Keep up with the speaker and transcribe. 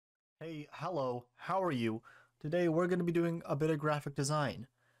Hey, hello, how are you? Today we're going to be doing a bit of graphic design.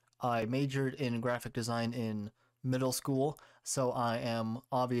 I majored in graphic design in middle school, so I am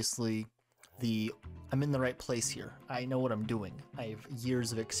obviously I'm in the right place here. I know what I'm doing. I have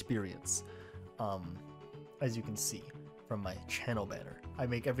years of experience, um, as you can see from my channel banner. I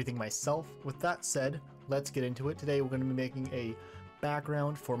make everything myself. With that said, let's get into it. Today we're going to be making a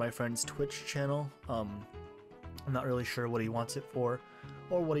background for my friend's Twitch channel. I'm not really sure what he wants it for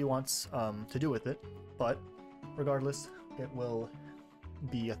or what he wants to do with it, but regardless, it will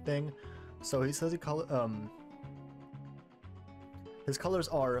be a thing. So he says his colors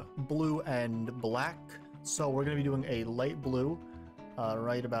are blue and black. So we're going to be doing a light blue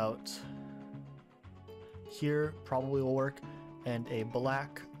right about here, probably will work, and a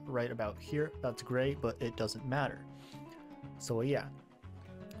black right about here. That's gray, but it doesn't matter. So yeah.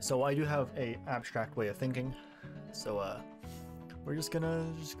 So I do have a abstract way of thinking. So we're just gonna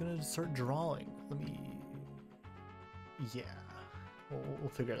start drawing. Yeah, we'll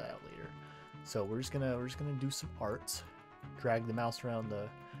figure that out later. So we're just gonna do some art. Drag the mouse around the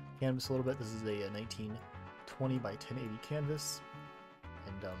canvas a little bit. This is a 1920 by 1080 canvas,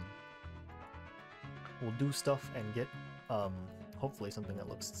 and we'll do stuff and get hopefully something that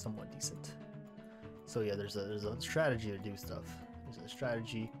looks somewhat decent. So yeah, there's a strategy to do stuff. There's a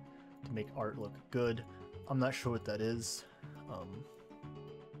strategy to make art look good. I'm not sure what that is.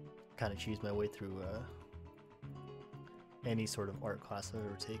 Kind of cheese my way through any sort of art class I've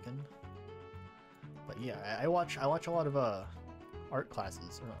ever taken. But yeah, I watch a lot of art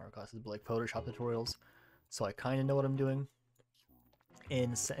classes, or not art classes, but like Photoshop tutorials. So I kind of know what I'm doing.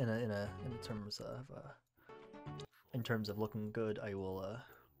 In terms of looking good, I will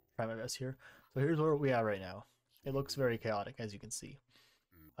try my best here. So here's where we are right now. It looks very chaotic, as you can see.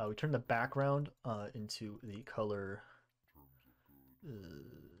 We turn the background into the color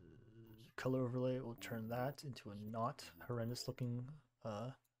overlay. We'll turn that into a not horrendous looking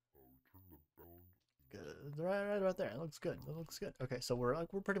right about there. It looks good. It looks good. Okay, so we're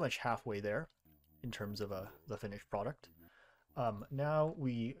pretty much halfway there in terms of the finished product. Now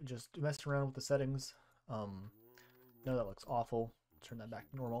we just messed around with the settings. No, that looks awful. Turn that back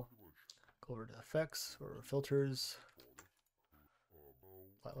to normal. Go over to effects or filters.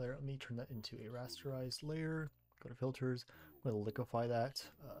 Flat layer. Let me turn that into a rasterized layer. Go to filters. I'm gonna liquefy that.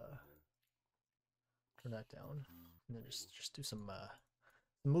 Turn that down, and then just do some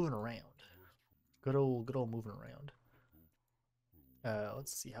moving around. Good old moving around.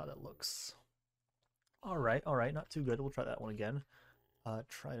 Let's see how that looks. All right, not too good. We'll try that one again.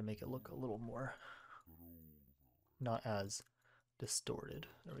 Try to make it look a little more, not as distorted.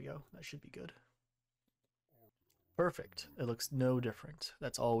 There we go. That should be good. Perfect. It looks no different.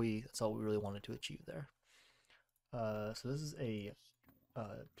 That's all we really wanted to achieve there. So this is a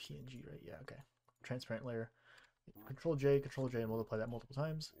PNG, right? Yeah, okay. Transparent layer. Control J, and multiply that multiple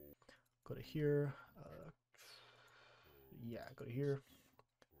times. Go to here. Yeah, go to here.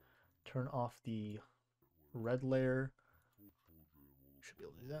 Turn off the red layer. Should be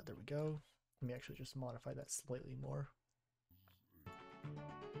able to do that. There we go. Let me actually just modify that slightly more.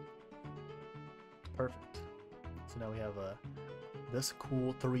 Perfect. So now we have this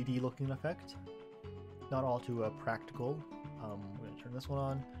cool 3D looking effect. Not all too practical. We're going to turn this one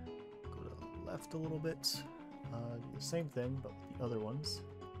on. Go to the left a little bit. Do the same thing, but with the other ones.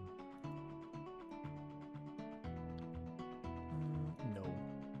 No.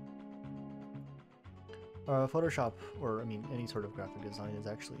 Photoshop, or I mean any sort of graphic design, is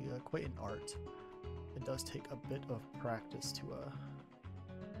actually quite an art. It does take a bit of practice to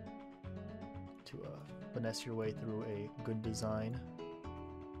finesse your way through a good design.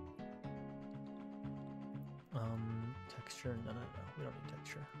 Texture, no, we don't need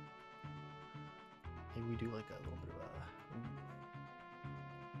texture. Maybe we do like a little bit of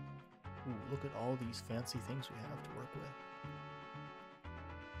a... Ooh, look at all these fancy things we have to work with.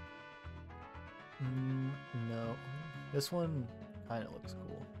 No, this one kind of looks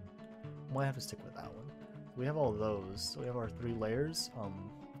cool. Might have to stick with that one. We have all those, so we have our 3 layers.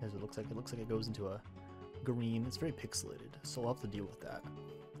 As it looks like it goes into a green. It's very pixelated, so we'll have to deal with that.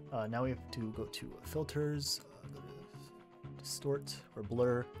 Now we have to go to filters, go to distort or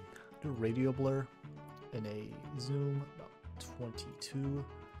blur, do radio blur in a zoom about 22,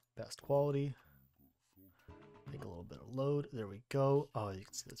 best quality. Take a little bit of load. There we go. Oh, you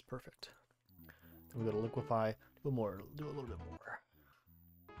can see that's perfect. Then we go to liquefy. Do a little bit more.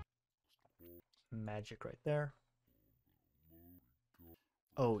 Magic right there.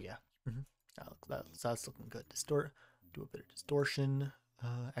 Oh yeah. That's looking good. Distort. Do a bit of distortion.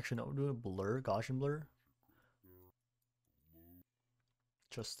 Actually, no, we're doing a blur, Gaussian blur.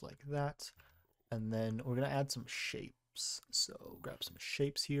 just like that. And then we're gonna add some shapes. So grab some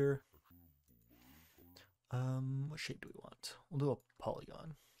shapes here. What shape do we want? We'll do a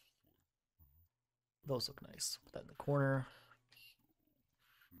polygon. Those look nice. Put that in the corner.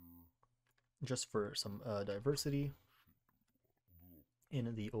 Just for some diversity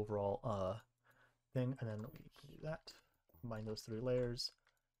in the overall thing. And then we can do that. Combine those 3 layers.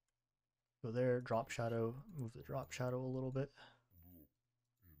 Go there, drop shadow, move the drop shadow a little bit.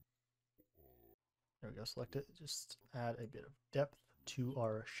 There we go, select it. Just add a bit of depth to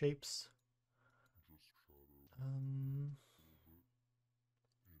our shapes.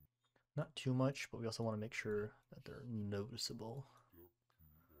 Not too much, but we also want to make sure that they're noticeable.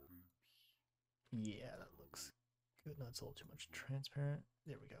 Yeah, that looks good. No, it's a little too much transparent.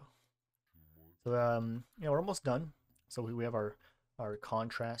 There we go. So yeah, we're almost done. So we have our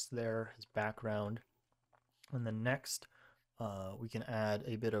contrast there, his background, and then next we can add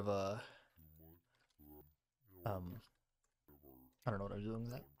a bit of a I don't know what I'm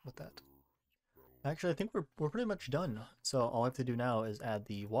doing with that. Actually, I think we're pretty much done. So all I have to do now is add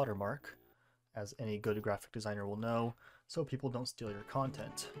the watermark, as any good graphic designer will know, so people don't steal your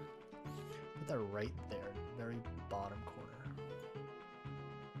content. Put that right there, very bottom corner.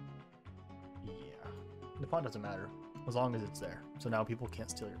 Yeah, the font doesn't matter as long as it's there. So now people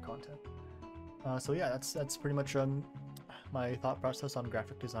can't steal your content. So yeah, that's pretty much my thought process on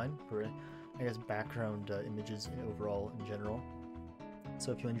graphic design for, I guess, background images overall in general.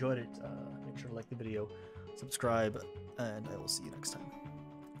 So if you enjoyed it, make sure to like the video, subscribe, and I will see you next time.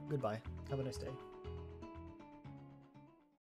 Goodbye. Have a nice day.